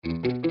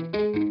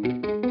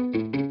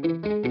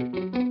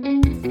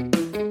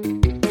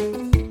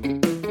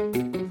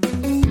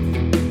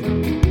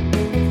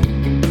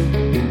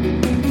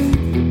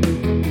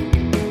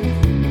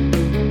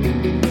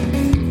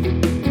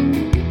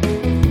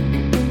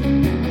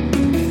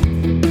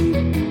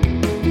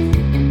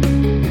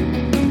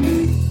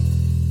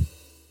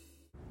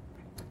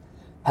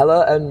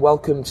Hello and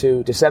welcome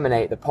to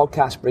Disseminate, the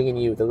podcast bringing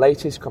you the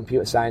latest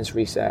computer science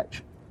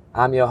research.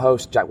 I'm your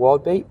host, Jack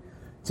Wardby.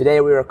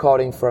 Today we're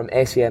recording from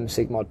ACM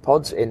Sigmod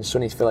Pods in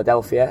sunny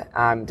Philadelphia.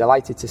 I'm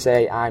delighted to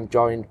say I'm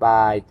joined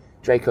by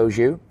Draco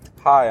Zhu.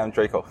 Hi, I'm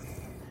Draco.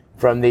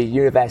 From the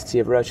University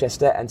of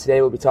Rochester, and today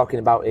we'll be talking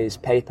about his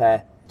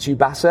paper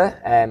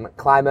TSUBASA,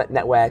 Climate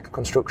Network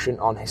Construction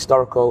on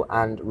Historical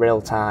and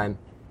Real-Time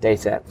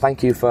Data.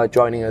 Thank you for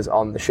joining us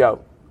on the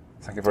show.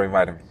 Thank you for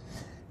inviting me.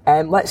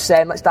 Let's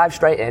dive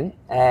straight in.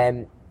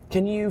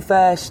 Can you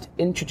first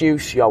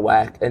introduce your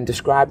work and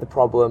describe the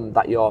problem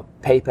that your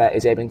paper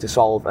is aiming to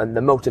solve and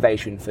the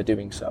motivation for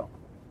doing so?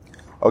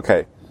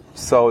 Okay,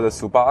 so the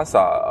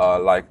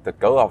TSUBASA, the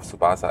goal of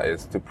TSUBASA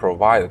is to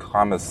provide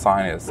climate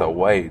scientists a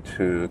way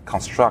to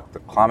construct the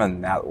climate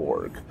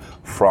network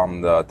from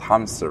the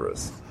time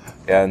series.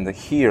 And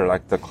here,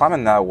 the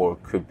climate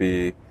network could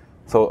be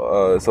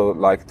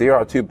there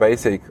are two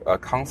basic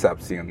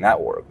concepts in a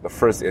network. The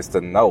first is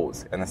the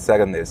nodes, and the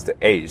second is the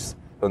edge.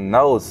 The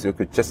nodes, you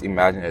could just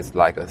imagine it's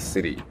like a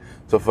city.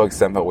 So, for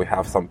example, we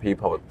have some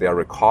people, they are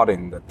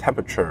recording the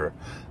temperature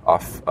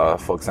of,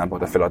 for example,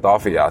 the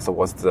Philadelphia. So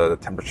what's the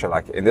temperature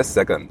like in this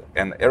second?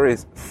 And every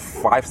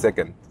 5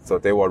 seconds, so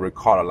they will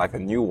record a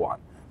new one.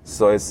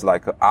 So it's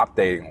like an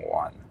updating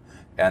one.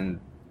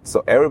 And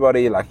so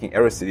everybody, in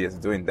every city is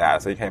doing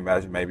that. So you can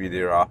imagine maybe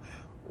there are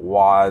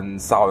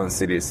 1,000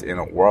 cities in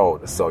the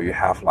world. So you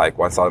have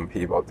 1,000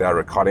 people, they are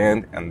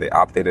recording and they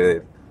update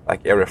it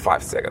every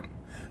 5 seconds.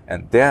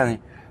 And then,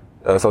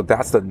 so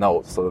that's the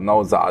nodes. So the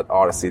nodes are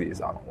all the cities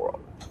in the world.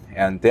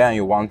 And then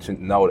you want to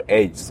know the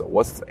age. So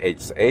what's the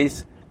age? The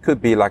age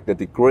could be the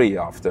degree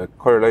of the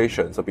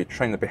correlation, so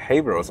between the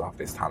behaviors of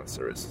this time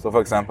series. So for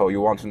example,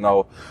 you want to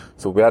know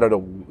whether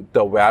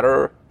the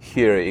weather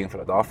here in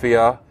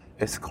Philadelphia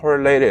is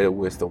correlated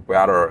with the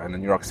weather in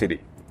New York City.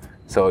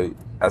 So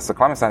as a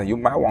climate scientist, you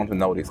might want to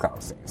know these kind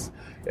of things.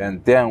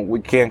 And then we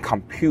can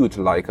compute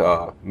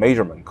a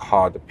measurement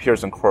called the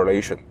Pearson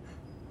correlation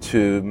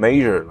to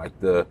measure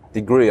the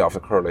degree of the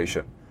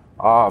correlation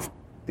of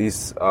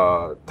these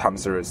time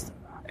series.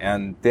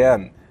 And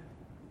then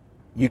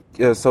you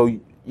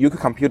could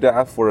compute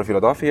that for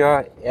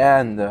Philadelphia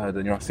and the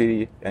New York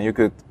City, and you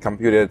could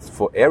compute it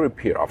for every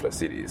pair of the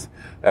cities.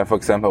 And for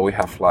example, we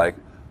have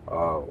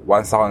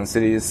 1,000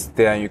 cities,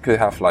 then you could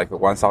have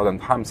 1,000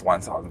 times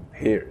 1,000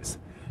 pairs.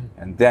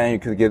 And then you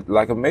could get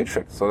a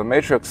matrix. So the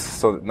matrix,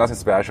 so nothing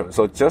special.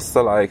 So just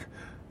so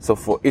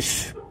for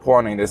each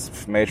point in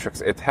this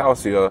matrix, it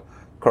tells you a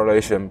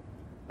correlation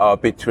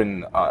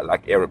between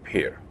every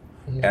pair.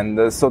 Mm-hmm.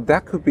 And so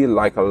that could be a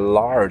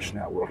large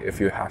network if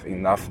you have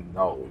enough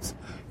nodes.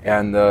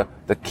 And the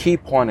key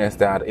point is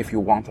that if you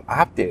want to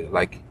update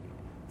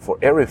for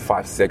every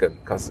 5 seconds,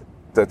 because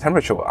the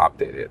temperature will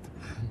update it.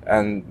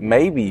 And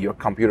maybe your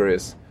computer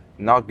is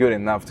not good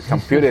enough to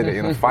compute it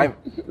in 5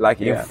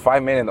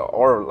 minutes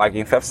or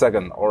in 5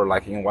 seconds or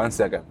in 1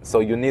 second. So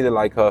you need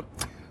a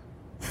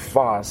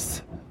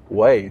fast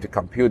way to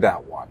compute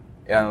that one.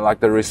 And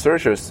the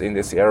researchers in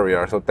this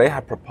area, so they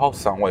have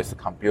proposed some ways to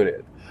compute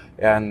it.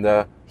 And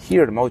so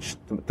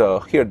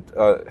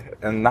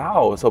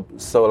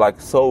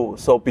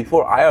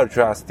before I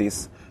address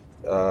these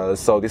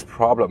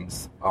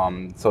problems,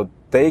 so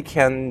they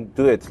can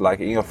do it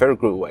in a very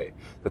good way.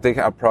 That they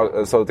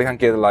can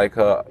get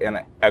an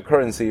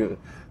accuracy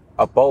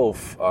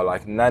above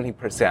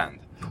 90%,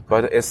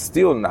 but it's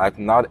still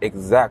not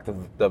exact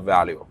the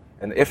value.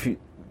 And if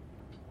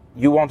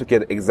you want to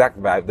get exact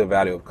the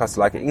value, because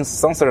in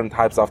some certain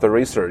types of the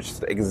research,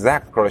 the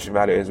exact correlation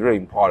value is really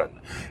important.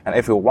 And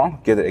if you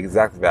want to get the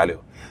exact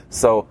value,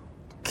 so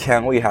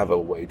can we have a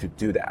way to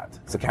do that?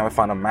 So can we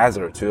find a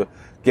method to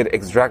get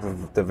exact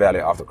the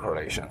value of the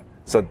correlation?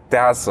 So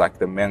that's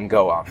the main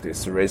goal of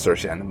this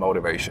research and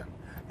motivation.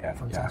 Yeah,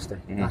 fantastic.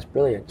 Yeah. Mm-hmm. That's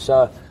brilliant.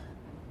 So,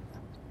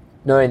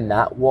 knowing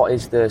that, what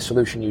is the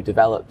solution you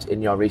developed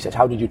in your research?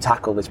 How did you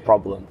tackle this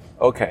problem?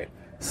 Okay,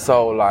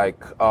 so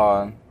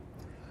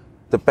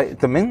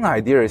the main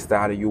idea is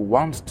that you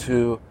want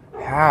to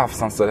have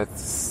something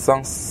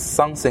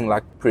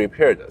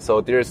prepared.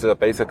 So there's a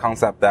basic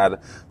concept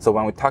that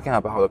when we're talking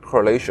about the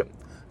correlation,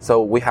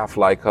 so we have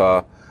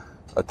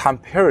a time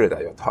period that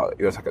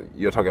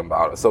you're talking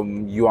about. So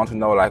you want to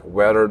know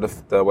whether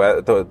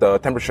the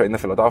temperature in the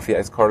Philadelphia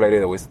is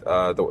correlated with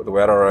the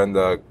weather in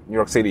the New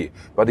York City,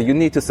 but you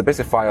need to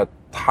specify a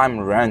time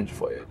range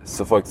for it.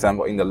 So for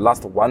example, in the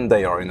last 1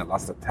 day or in the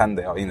last 10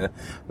 days or in the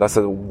last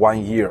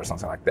 1 year or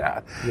something like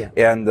that. Yeah.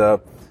 And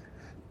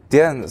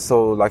then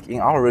in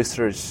our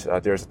research,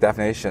 there's a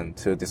definition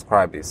to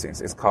describe these things.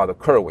 It's called a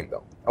curve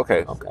window.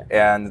 Okay.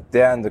 And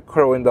then the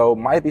curve window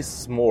might be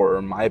small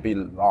or might be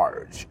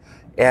large.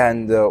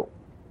 And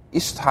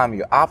each time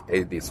you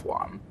update this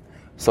one,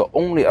 so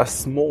only a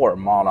small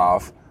amount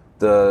of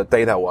the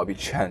data will be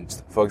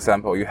changed. For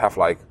example, you have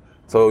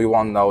so you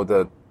want to know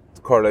the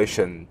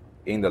correlation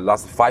in the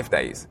last 5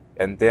 days,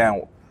 and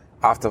then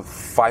after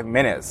 5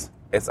 minutes,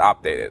 it's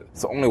updated.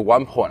 So only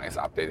 1 point is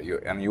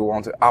updated, and you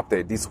want to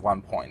update this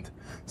 1 point.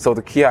 So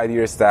the key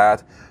idea is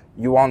that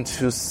you want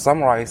to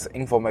summarize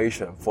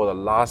information for the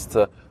last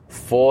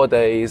 4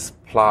 days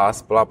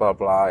plus blah, blah,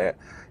 blah,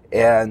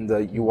 and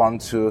you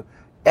want to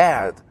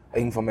add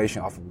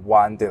information of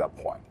one data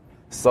point.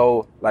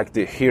 So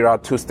here are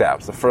 2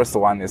 steps. The first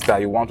one is that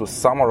you want to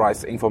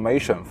summarize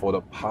information for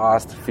the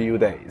past few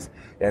days.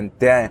 And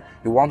then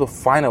you want to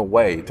find a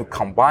way to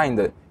combine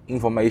the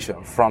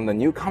information from the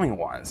new coming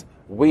ones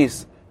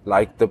with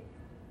the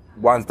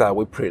ones that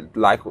we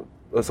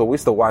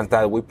with the ones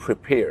that we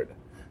prepared.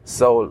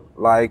 So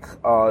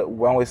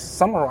when we're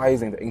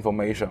summarizing the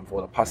information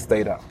for the past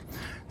data,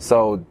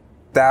 so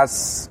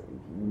that's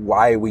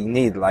why we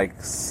need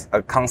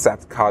a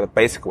concept called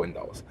basic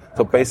windows.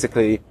 So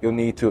basically you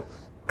need to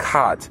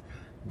cut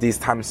these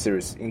time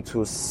series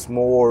into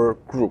small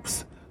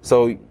groups.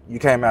 So you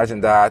can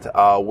imagine that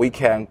we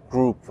can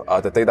group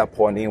the data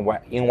point in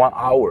 1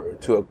 hour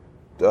to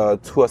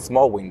a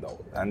small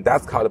window, and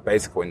that's called a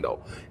basic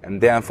window.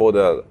 And then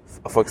for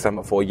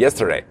example, for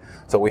yesterday,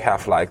 so we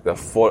have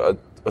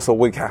so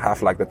we can have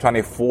the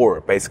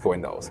 24 basic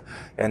windows,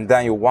 and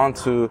then you want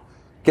to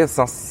get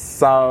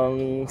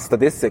some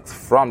statistics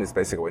from these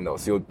basic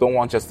windows. You don't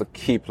want just to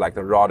keep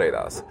the raw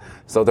data.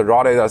 So the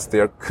raw data,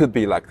 there could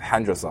be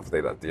hundreds of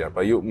data there,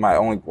 but you might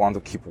only want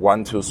to keep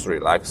 1, 2, 3,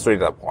 3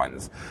 data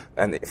points.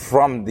 And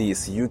from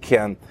these, you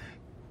can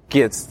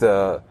get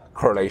the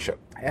correlation.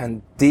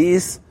 And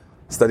these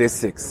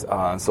statistics,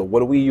 so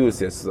what we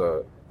use is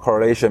the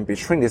correlation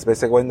between these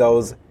basic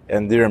windows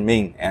and their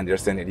mean and their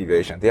standard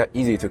deviation. They are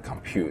easy to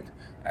compute.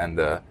 And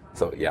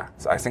so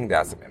I think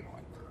that's the main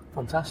point.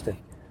 Fantastic.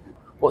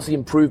 What's the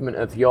improvement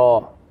of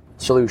your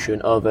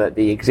solution over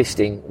the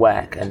existing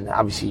work? And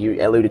obviously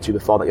you alluded to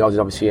before that yours is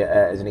obviously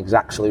as an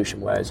exact solution,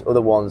 whereas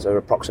other ones are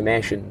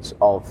approximations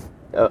of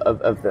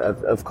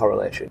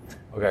correlation.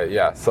 Okay,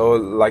 yeah.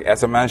 So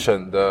as I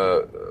mentioned,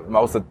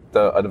 most of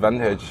the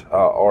advantage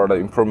or the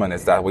improvement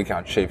is that we can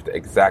achieve the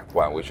exact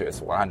one, which is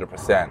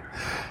 100%.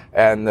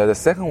 And the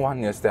second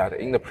one is that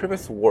in the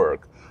previous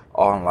work,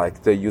 on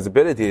the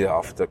usability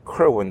of the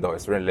curve window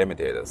is really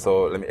limited.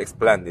 So let me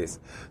explain this.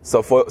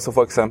 So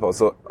for example,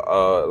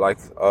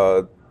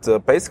 the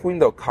basic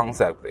window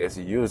concept is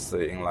used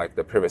in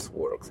the previous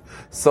works.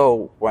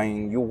 So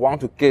when you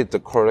want to get the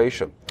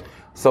correlation,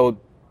 so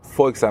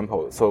for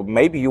example, so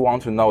maybe you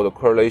want to know the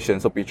correlation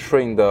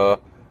between the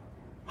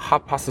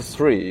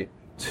 3:30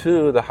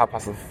 to the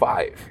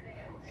 5:30,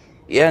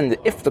 and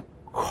if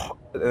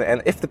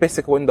the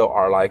basic window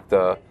are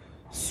the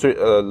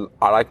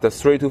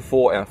 3 to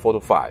 4 and 4 to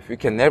 5. You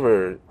can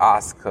never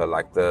ask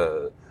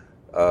the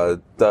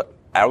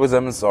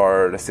algorithms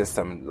or the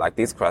system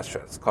these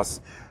questions,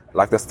 because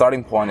the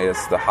starting point is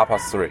the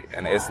 3:30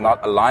 and it's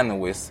not aligned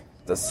with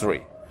the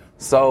 3.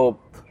 So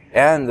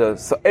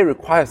it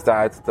requires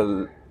that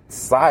the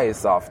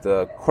size of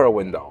the curve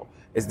window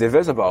is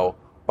divisible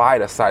by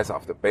the size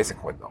of the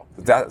basic window.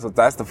 So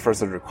that's the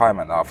first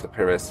requirement of the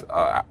previous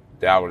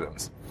the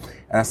algorithms.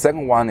 And the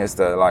second one is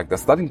the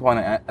starting point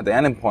and the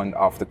ending point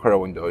of the curve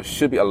window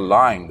should be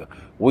aligned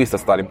with the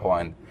starting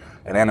point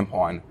and ending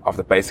point of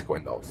the basic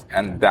windows.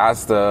 And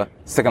that's the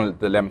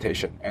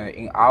limitation. And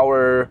in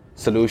our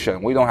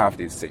solution, we don't have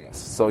these things.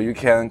 So you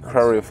can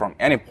query from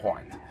any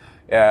point.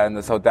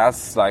 And so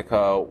that's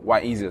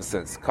one easier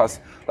sense, because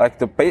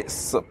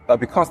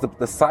because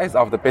the size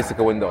of the basic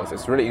windows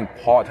is really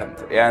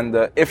important. And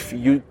if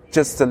you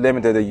just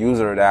limited the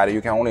user that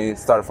you can only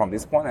start from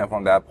this point and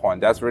from that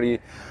point, that's really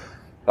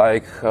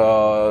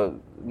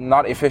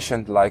not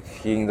efficient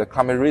in the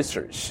climate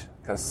research,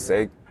 because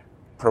they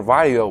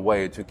provide you a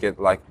way to get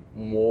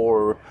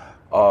more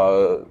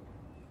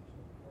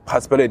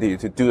possibility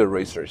to do the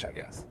research, I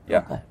guess. Yeah.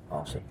 Okay,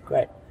 awesome,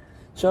 great.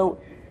 So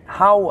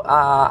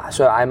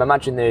so I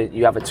imagine that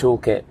you have a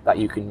toolkit that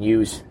you can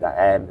use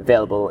that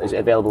is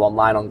available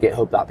online on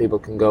GitHub that people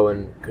can go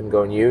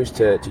and use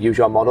to use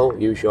your model,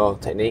 use your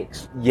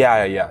techniques.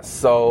 Yeah.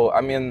 So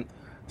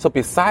so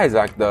besides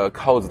the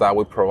codes that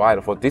we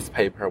provide for this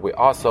paper, we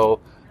also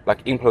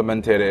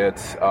implemented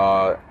it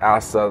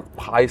as a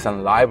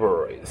Python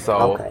library.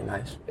 So okay,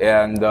 nice.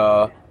 And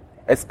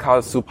it's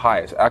called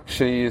TSUBASA.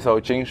 Actually,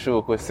 so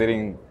Jinshu, who is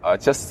sitting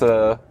just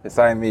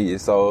beside me,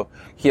 so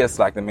he is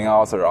the main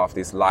author of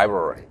this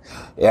library.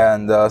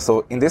 And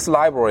so in this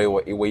library,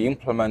 we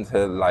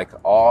implemented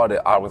all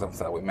the algorithms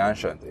that we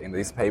mentioned in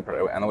this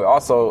paper, and we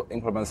also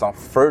implement some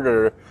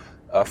further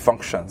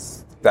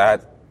functions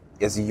that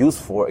is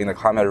useful in the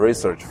climate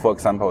research. For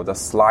example, the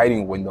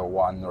sliding window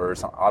one or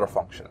some other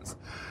functions.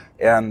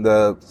 And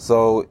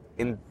so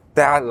in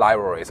that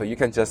library, so you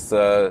can just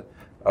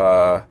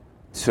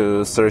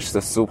to search the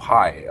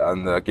TSUBASA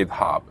on the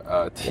GitHub,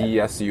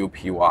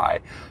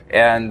 TSUBASA,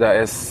 and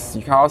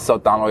you can also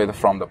download it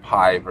from the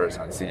Pi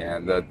version.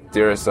 And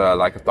there's a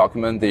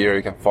document there.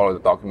 You can follow the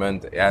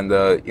document, and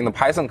in the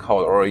Python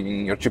code or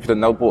in your Jupyter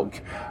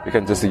notebook, you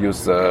can just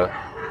use the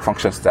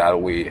functions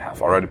that we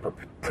have already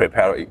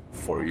prepared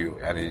for you,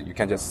 and you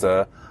can just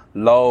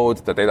load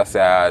the data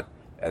set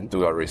and do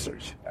your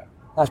research. Yeah.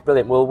 That's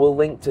brilliant. We'll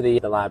link to the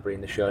library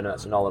in the show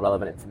notes and all the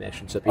relevant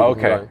information, so people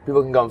can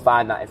go and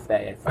find that if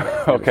they're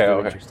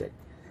interested.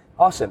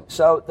 Awesome.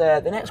 So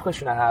the next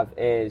question I have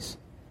is,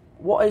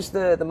 what is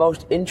the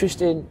most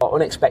interesting or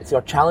unexpected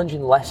or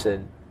challenging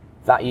lesson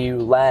that you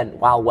learned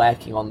while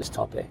working on this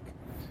topic?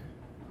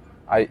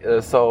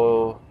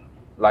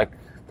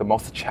 The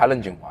most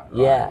challenging one.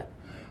 Yeah.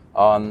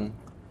 Right?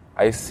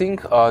 I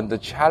think the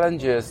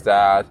challenge is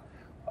that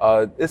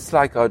it's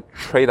like a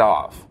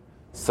trade-off.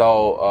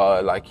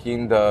 So, like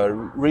in the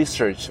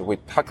research, we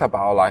talk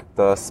about like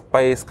the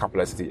space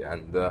complexity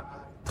and the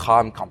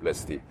time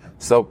complexity.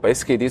 So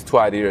basically, these two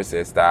ideas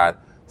is that.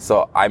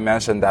 So I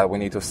mentioned that we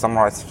need to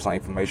summarize some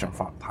information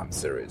from time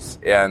series,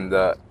 and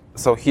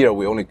so here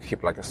we only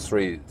keep like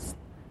 3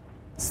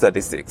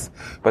 statistics.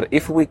 But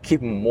if we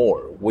keep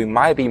more, we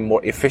might be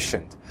more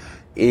efficient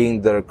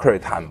in the query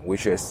time,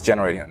 which is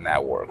generating a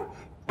network.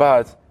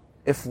 But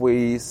if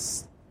the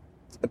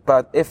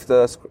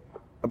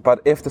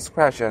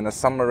scratch and the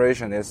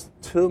summarization is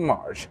too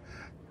much,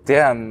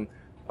 then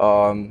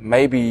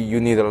maybe you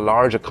need a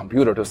larger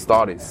computer to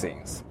store these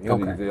things. You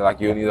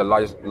need a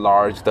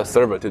large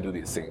server to do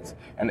these things.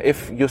 And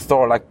if you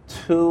store like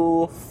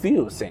too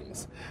few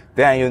things,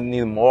 then you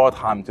need more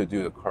time to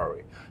do the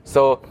query.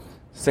 So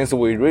since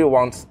we really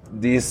want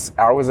these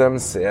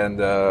algorithms and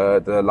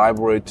the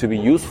library to be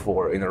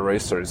useful in the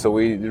research, so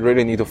we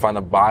really need to find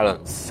a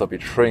balance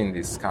between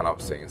these kind of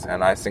things.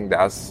 And I think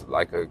that's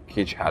like a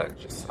key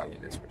challenge in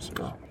this research.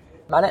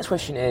 My next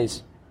question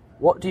is,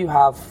 what do you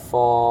have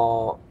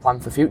plan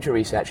for future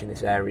research in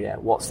this area?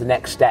 What's the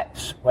next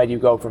steps? Where do you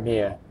go from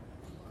here?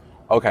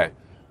 Okay.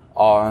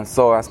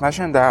 So as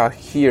mentioned that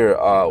here,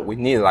 we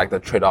need like the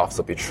trade-offs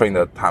between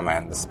the time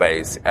and the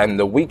space, and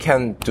we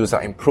can do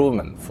some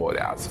improvement for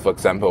that. For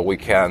example, we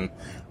can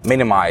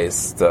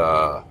minimize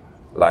the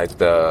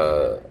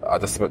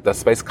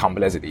space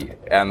complexity,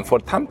 and for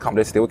time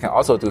complexity, we can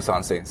also do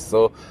something.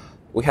 So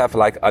we have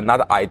like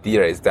another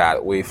idea is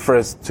that we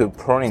first to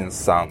prune in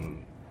some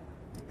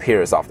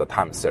pairs of the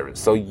time series.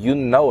 So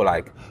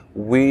like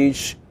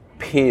which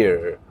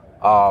pair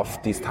of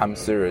these time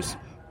series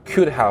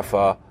could have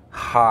a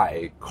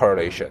high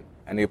correlation,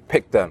 and you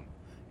pick them,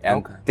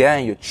 and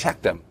then you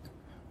check them.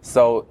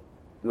 So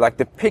like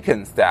the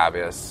picking step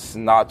is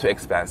not too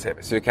expensive.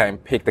 So you can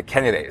pick the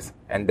candidates,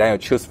 and then you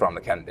choose from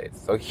the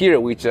candidates. So here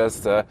we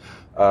just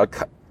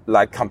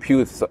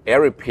compute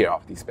every pair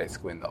of these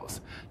basic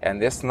windows,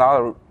 and it's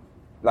not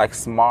like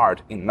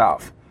smart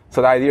enough.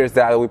 So the idea is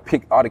that we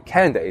pick all the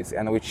candidates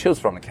and we choose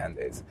from the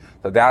candidates.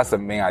 So that's the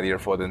main idea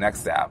for the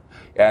next step.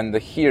 And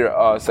here,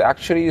 like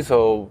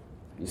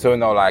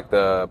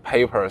the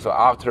paper. So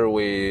after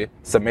we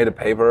submit the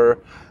paper,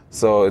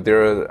 so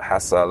there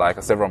has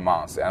several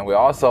months, and we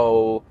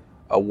also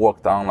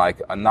worked on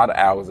like another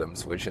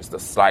algorithms, which is the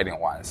sliding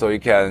one. So you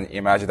can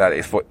imagine that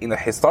if in the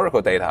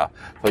historical data,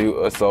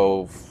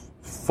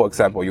 for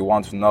example, you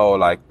want to know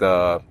like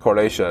the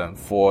correlation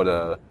for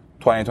the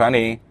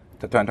 2020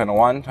 to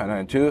 2021,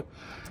 2022.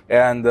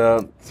 And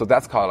so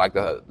that's called like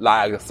the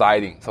lag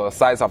sliding. So the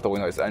size of the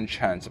window is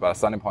unchanged, but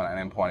starting point and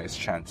end point is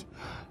changed.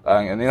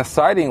 And in the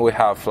sliding, we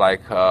have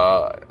like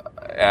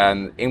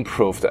an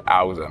improved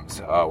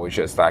algorithms, which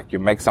is like you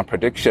make some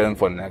prediction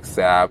for the next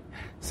step.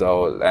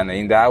 So, and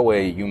in that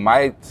way, you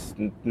might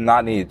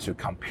not need to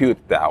compute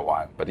that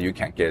one, but you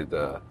can get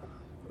the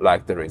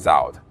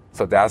result.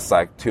 So that's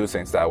like two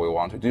things that we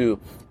want to do.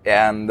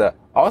 And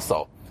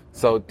also,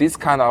 so this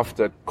kind of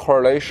the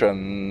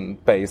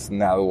correlation-based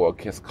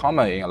network is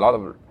common in a lot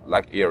of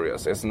like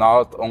areas. It's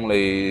not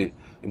only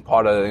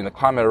important in the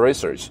climate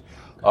research.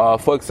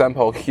 For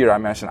example, here I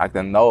mentioned like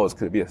the nodes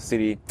could be a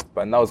city,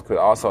 but nodes could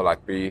also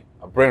like be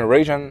a brain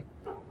region,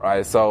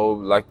 right? So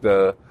like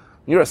the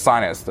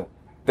neuroscientists,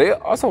 they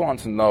also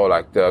want to know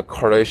like the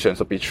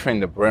correlations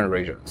between the brain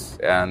regions.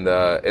 And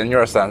in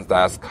neuroscience,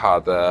 that's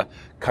called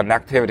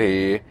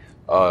connectivity,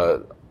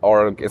 or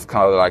it's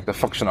called like the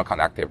functional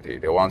connectivity.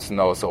 They want to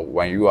know, so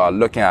when you are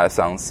looking at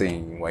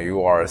something, when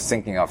you are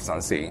thinking of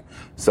something,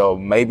 so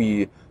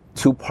maybe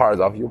two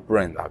parts of your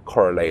brain are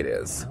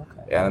correlated.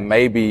 Okay. And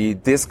maybe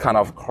this kind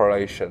of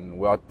correlation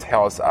will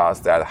tells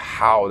us that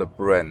how the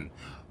brain,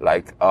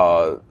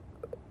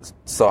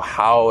 so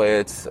how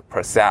it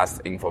processes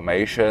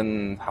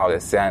information, how they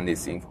send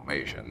this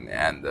information.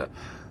 And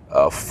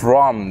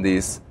from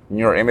these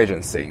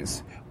neuroimaging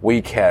things,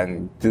 we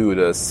can do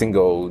the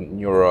single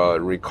neural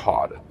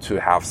record to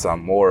have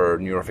some more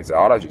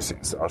neurophysiology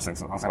things or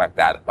something like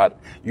that. But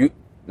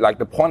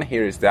the point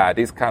here is that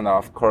this kind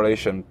of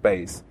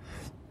correlation-based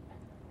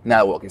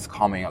network is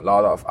common in a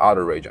lot of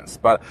other regions.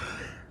 But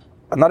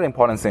another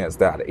important thing is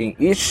that in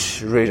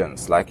each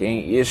regions, the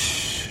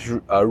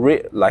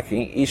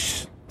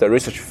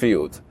research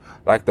field,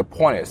 like the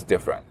point is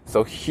different.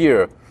 So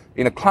here,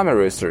 in the climate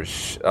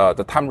research,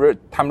 the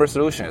time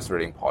resolution is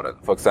really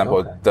important. For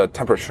example, the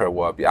temperature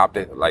will be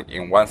updated like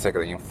in 1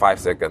 second, in 5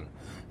 seconds.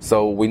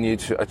 So we need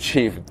to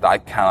achieve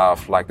that kind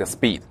of like the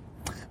speed.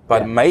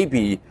 But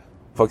maybe,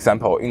 for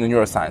example, in the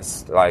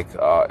neuroscience,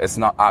 it's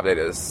not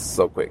updated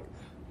so quick.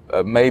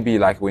 Maybe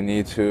we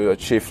need to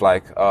achieve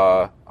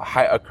a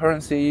high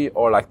accuracy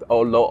or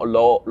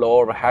low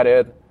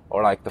overheaded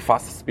or like the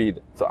fast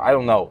speed. So I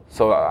don't know.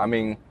 So I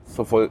mean,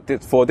 so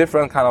for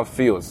different kind of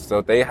fields,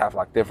 so they have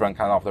like different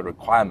kind of the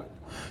requirement.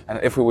 And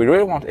if we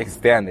really want to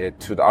extend it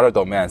to the other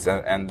domains,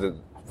 and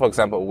for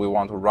example, we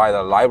want to write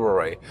a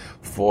library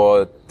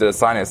for the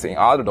scientists in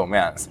other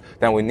domains,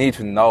 then we need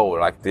to know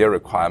like their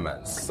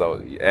requirements.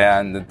 So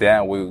and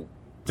then we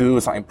do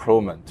some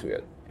improvement to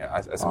it. Yeah,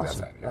 I think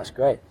awesome. That's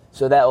great.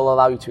 So that will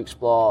allow you to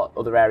explore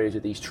other areas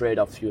of these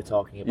trade-offs you were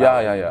talking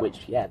about. Yeah.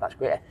 Which, that's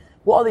great.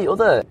 What are the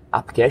other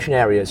application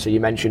areas? So you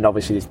mentioned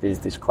obviously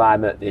there's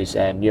climate, there's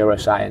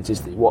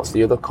neuroscience. What's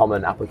the other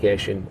common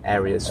application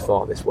areas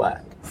for this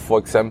work? For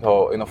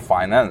example,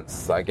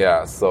 finance, I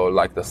guess. So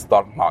like the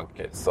stock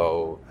market.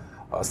 So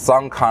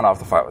some kind of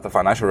the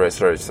financial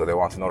research. So they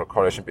want to know the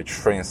correlation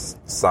between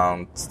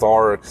some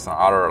stocks and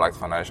other like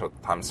financial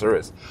time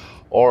series,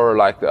 or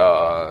like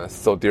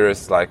so there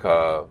is like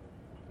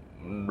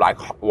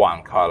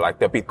one called like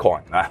the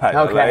Bitcoin.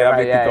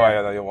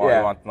 Bitcoin. You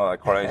want to know the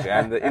correlation,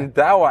 and in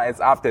that one it's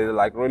updated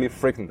like really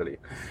frequently,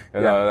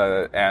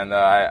 know. And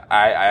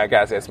I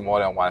guess it's more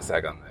than 1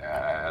 second.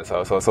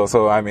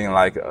 So I mean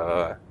like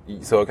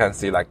so you can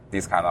see like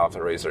this kind of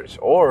research,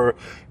 or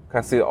you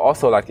can see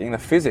also like in the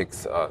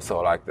physics.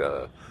 So like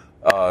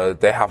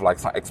they have like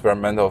some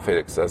experimental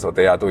physics. So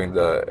they are doing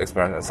the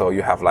experiment. So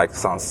you have like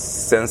some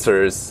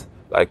sensors.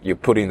 Like you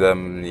putting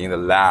them in the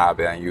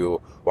lab and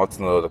you want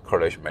to know the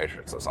correlation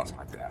matrix or something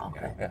like that.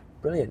 Okay. Yeah.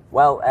 Brilliant.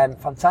 Well,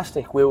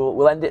 fantastic.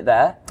 We'll end it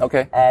there.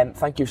 Okay.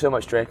 Thank you so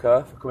much,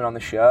 Draco, for coming on the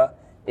show.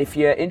 If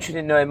you're interested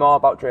in knowing more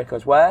about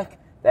Draco's work,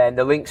 then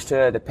the links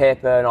to the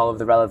paper and all of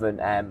the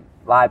relevant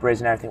libraries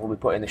and everything will be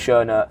put in the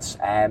show notes.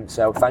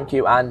 So thank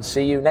you and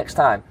see you next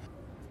time.